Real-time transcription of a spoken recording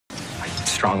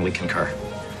strongly concur.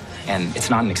 And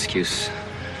it's not an excuse,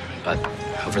 but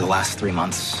over the last 3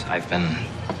 months, I've been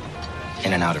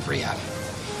in and out of rehab.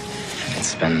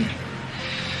 It's been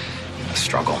a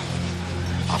struggle,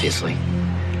 obviously.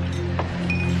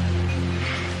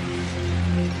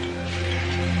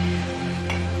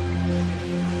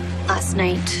 Last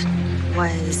night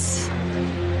was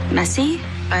messy,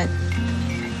 but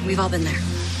we've all been there.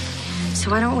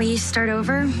 So why don't we start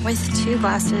over with 2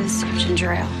 glasses of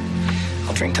ginger ale?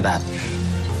 I'll drink to that.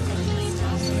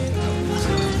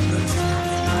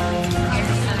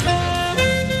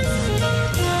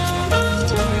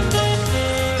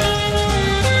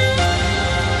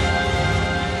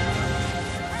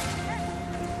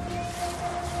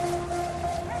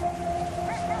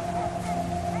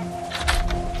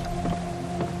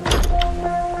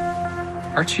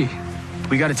 Archie,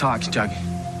 we gotta talk, Jug.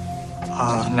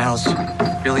 Now's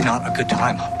really not a good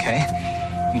time, okay?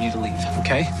 You need to leave,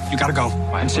 okay? You gotta go.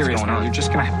 I'm serious now. You're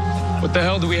just gonna... What the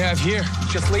hell do we have here?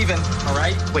 Just leaving, all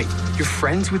right? Wait, you're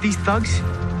friends with these thugs?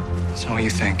 That's not what you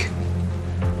think.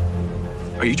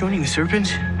 Are you joining the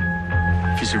Serpent?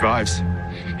 If he survives,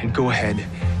 and go ahead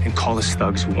and call us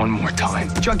thugs one more time.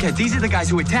 Jughead, these are the guys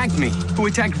who attacked me, who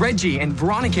attacked Reggie and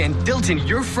Veronica and Dilton,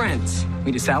 your friends.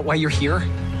 Wait, is that why you're here?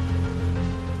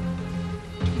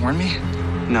 To warn me?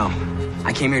 No,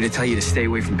 I came here to tell you to stay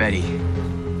away from Betty.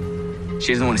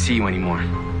 She doesn't want to see you anymore.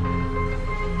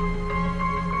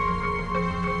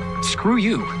 Screw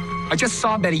you. I just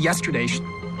saw Betty yesterday. She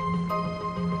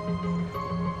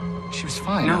was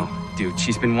fine. No, dude,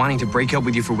 she's been wanting to break up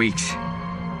with you for weeks.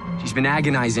 She's been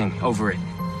agonizing over it.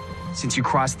 Since you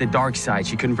crossed the dark side,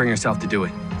 she couldn't bring herself to do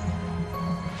it.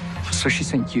 So she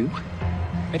sent you?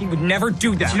 Betty would never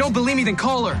do that. If you don't believe me, then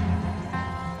call her.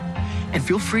 And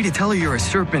feel free to tell her you're a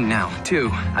serpent now,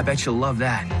 too. I bet she'll love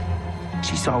that.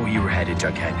 She saw where you were headed,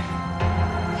 Jughead.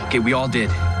 Okay, we all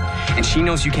did. And she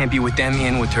knows you can't be with them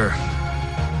and with her.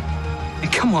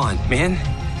 And come on, man.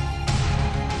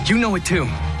 You know it, too.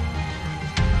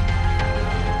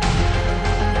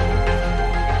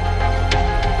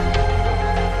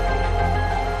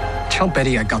 Tell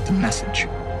Betty I got the message.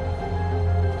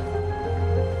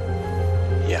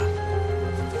 Yeah.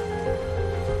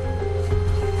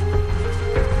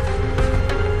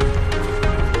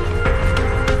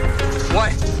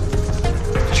 What?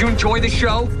 Did you enjoy the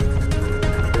show?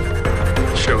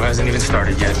 Show hasn't even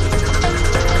started yet.